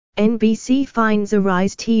NBC finds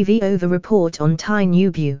Arise TV over report on Thai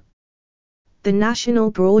Nubu. The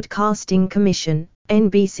National Broadcasting Commission,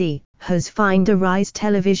 NBC, has fined Arise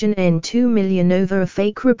Television N2 million over a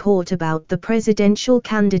fake report about the presidential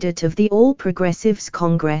candidate of the All Progressives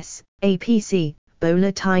Congress, APC,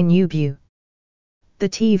 Bola Thai Nubu. The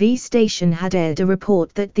TV station had aired a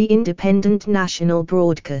report that the independent national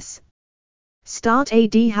broadcast Start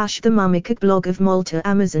AD # the Mumikak blog of Malta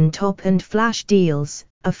Amazon top and flash deals,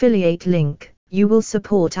 affiliate link. You will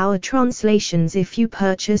support our translations if you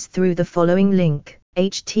purchase through the following link,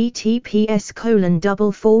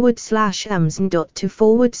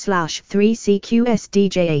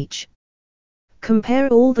 https://amazon.to/3cqsdjh. Compare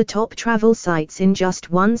all the top travel sites in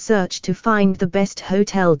just one search to find the best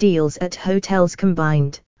hotel deals at Hotels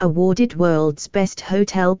Combined, awarded world's best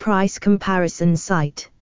hotel price comparison site.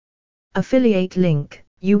 Affiliate link.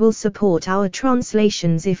 You will support our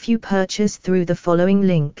translations if you purchase through the following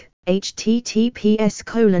link,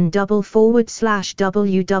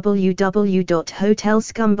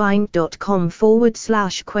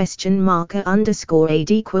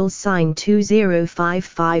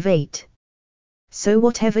 So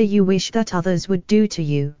whatever you wish that others would do to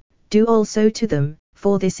you, do also to them,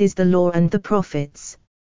 for this is the law and the prophets.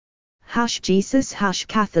 #Jesus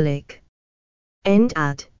 #Catholic. End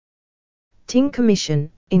ad. Ting Commission,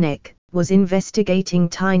 INEC, was investigating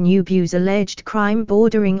Thai Nubu's alleged crime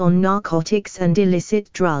bordering on narcotics and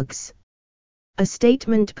illicit drugs. A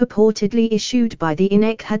statement purportedly issued by the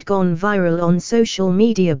INEC had gone viral on social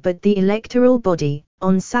media, but the electoral body,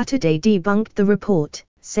 on Saturday, debunked the report,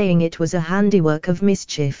 saying it was a handiwork of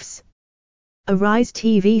mischiefs. Arise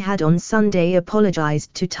TV had on Sunday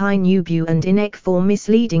apologized to Thai Nubu and INEC for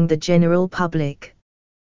misleading the general public.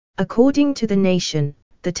 According to The Nation,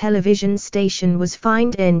 the television station was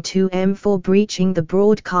fined N2M for breaching the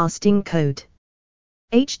broadcasting code.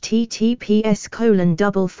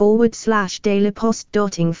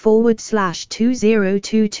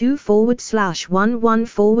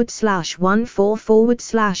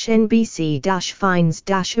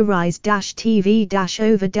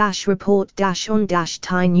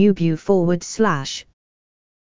 Nubu/